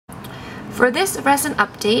For this resin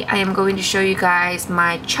update, I am going to show you guys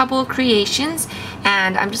my Chubble creations,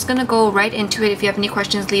 and I'm just going to go right into it. If you have any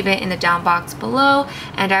questions, leave it in the down box below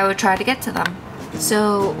and I will try to get to them.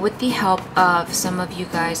 So with the help of some of you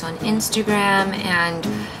guys on Instagram, and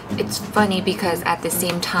it's funny because at the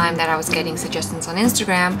same time that I was getting suggestions on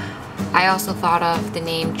Instagram, I also thought of the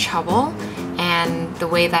name Chubble, and the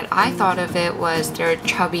way that I thought of it was they're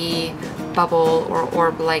chubby bubble or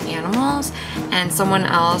orb-like animals, and someone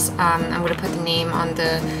else, I'm going to put the name on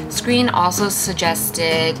the screen, also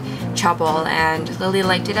suggested Chubble, and Lily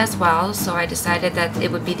liked it as well, so I decided that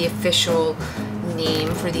it would be the official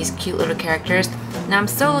name for these cute little characters. Now I'm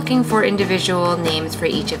still looking for individual names for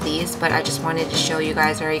each of these, but I just wanted to show you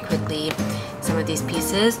guys very quickly some of these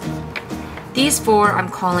pieces. These four I'm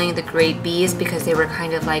calling the grade B's because they were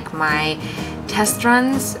kind of like my test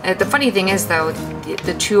runs. The funny thing is though,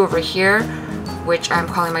 the two over here, which I'm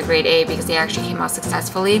calling my grade A because they actually came out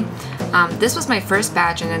successfully. This was my first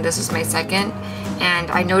batch and then this was my second,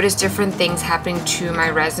 and I noticed different things happening to my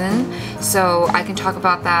resin, so I can talk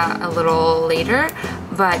about that a little later,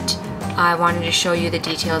 but I wanted to show you the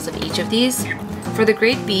details of each of these. For the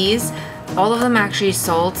grade B's, all of them actually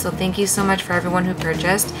sold, so thank you so much for everyone who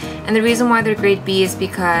purchased. And the reason why they're grade B is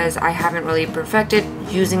because I haven't really perfected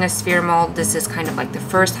using a sphere mold. This is kind of like the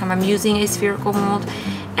first time I'm using a spherical mold,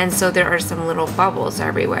 and so there are some little bubbles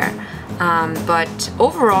everywhere. But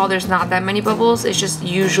overall there's not that many bubbles. It's just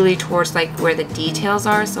usually towards like where the details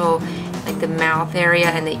are, so like the mouth area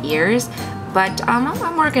and the ears. But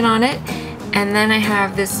I'm working on it. And then I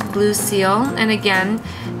have this blue seal, and again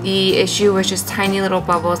the issue was just tiny little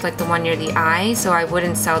bubbles like the one near the eye, so I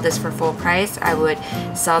wouldn't sell this for full price. I would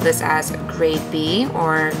sell this as grade B,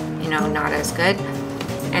 or you know, not as good.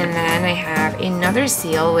 And then I have another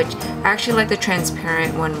seal, which I actually like the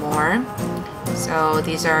transparent one more. So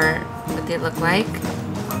these are what they look like,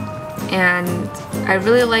 and I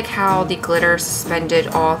really like how the glitter suspended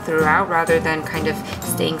all throughout rather than kind of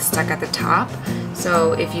staying stuck at the top.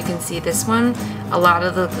 So if you can see this one, a lot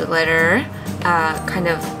of the glitter kind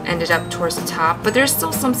of ended up towards the top, but there's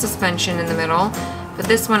still some suspension in the middle. But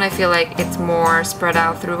this one I feel like it's more spread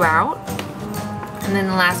out throughout. And then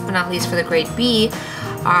last but not least for the grade B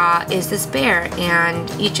is this bear,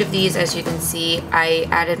 and each of these, as you can see, I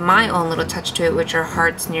added my own little touch to it, which are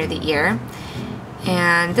hearts near the ear.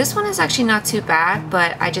 And this one is actually not too bad,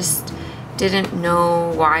 but I just didn't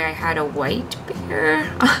know why I had a white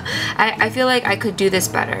bear. I feel like I could do this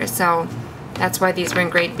better, so that's why these were in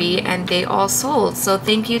grade B, and they all sold. So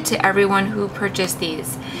thank you to everyone who purchased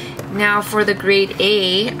these. Now for the grade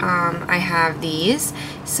A, I have these.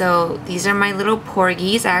 So these are my little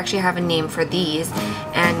Porgies. I actually have a name for these,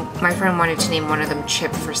 and my friend wanted to name one of them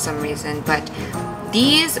Chip for some reason, but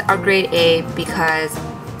these are grade A because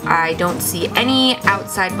I don't see any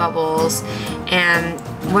outside bubbles, and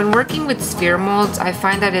when working with sphere molds, I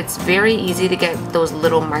find that it's very easy to get those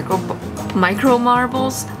little micro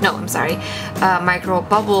bubbles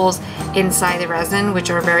inside the resin, which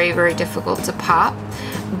are very, very difficult to pop.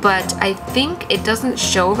 But I think it doesn't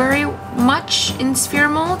show very much in sphere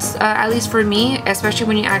molds, at least for me, especially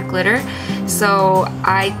when you add glitter. So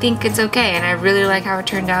I think it's okay, and I really like how it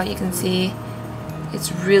turned out. You can see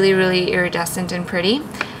it's really, really iridescent and pretty.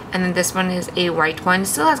 And then this one is a white one.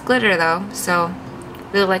 Still has glitter though, so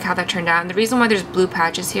really like how that turned out. And the reason why there's blue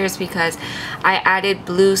patches here is because I added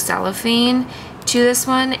blue cellophane to this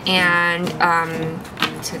one, and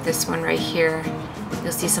to this one right here.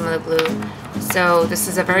 You'll see some of the blue. So this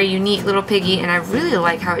is a very unique little piggy, and I really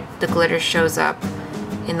like how the glitter shows up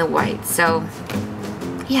in the white. So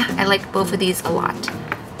yeah, I like both of these a lot.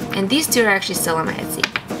 And these two are actually still on my Etsy.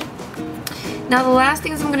 Now the last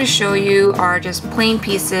things I'm going to show you are just plain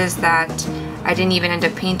pieces that I didn't even end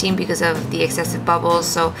up painting because of the excessive bubbles.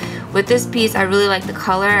 So with this piece, I really like the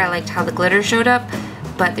color. I liked how the glitter showed up,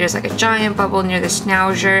 but there's like a giant bubble near the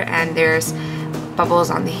schnauzer, and there's bubbles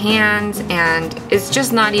on the hands, and it's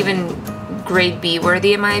just not even grade B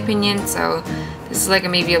worthy in my opinion. So this is like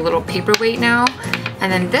maybe a little paperweight now.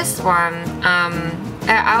 And then this one,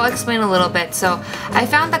 I'll explain a little bit. So I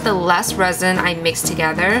found that the less resin I mix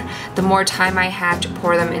together, the more time I have to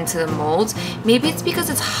pour them into the molds. Maybe it's because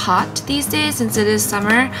it's hot these days since it is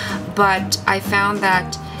summer, but I found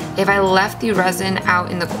that if I left the resin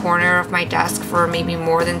out in the corner of my desk for maybe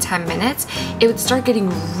more than 10 minutes, it would start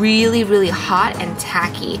getting really, really hot and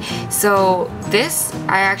tacky. So this,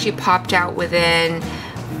 I actually popped out within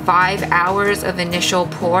 5 hours of initial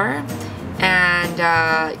pour. And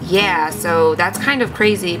yeah, so that's kind of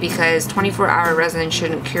crazy because 24-hour resin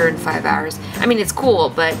shouldn't cure in 5 hours. I mean, it's cool,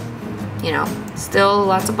 but you know, still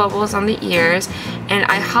lots of bubbles on the ears. And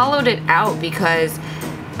I hollowed it out because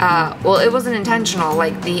well, it wasn't intentional.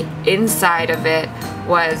 Like the inside of it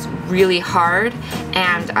was really hard,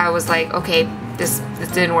 and I was like, okay, this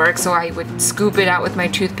didn't work, so I would scoop it out with my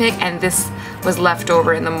toothpick, and this was left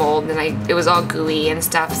over in the mold, and it was all gooey and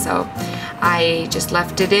stuff, so I just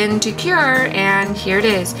left it in to cure, and here it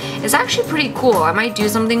is. It's actually pretty cool. I might do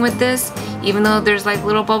something with this, even though there's like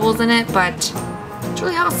little bubbles in it, but it's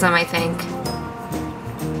really awesome, I think.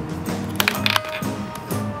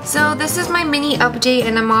 So this is my mini update,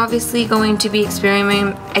 and I'm obviously going to be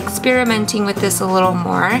experimenting with this a little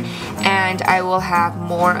more, and I will have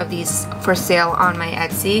more of these for sale on my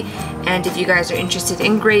Etsy. And if you guys are interested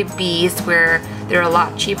in gray bees, where they're a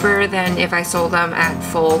lot cheaper than if I sold them at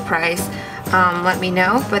full price, let me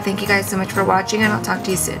know. But thank you guys so much for watching, and I'll talk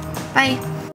to you soon. Bye!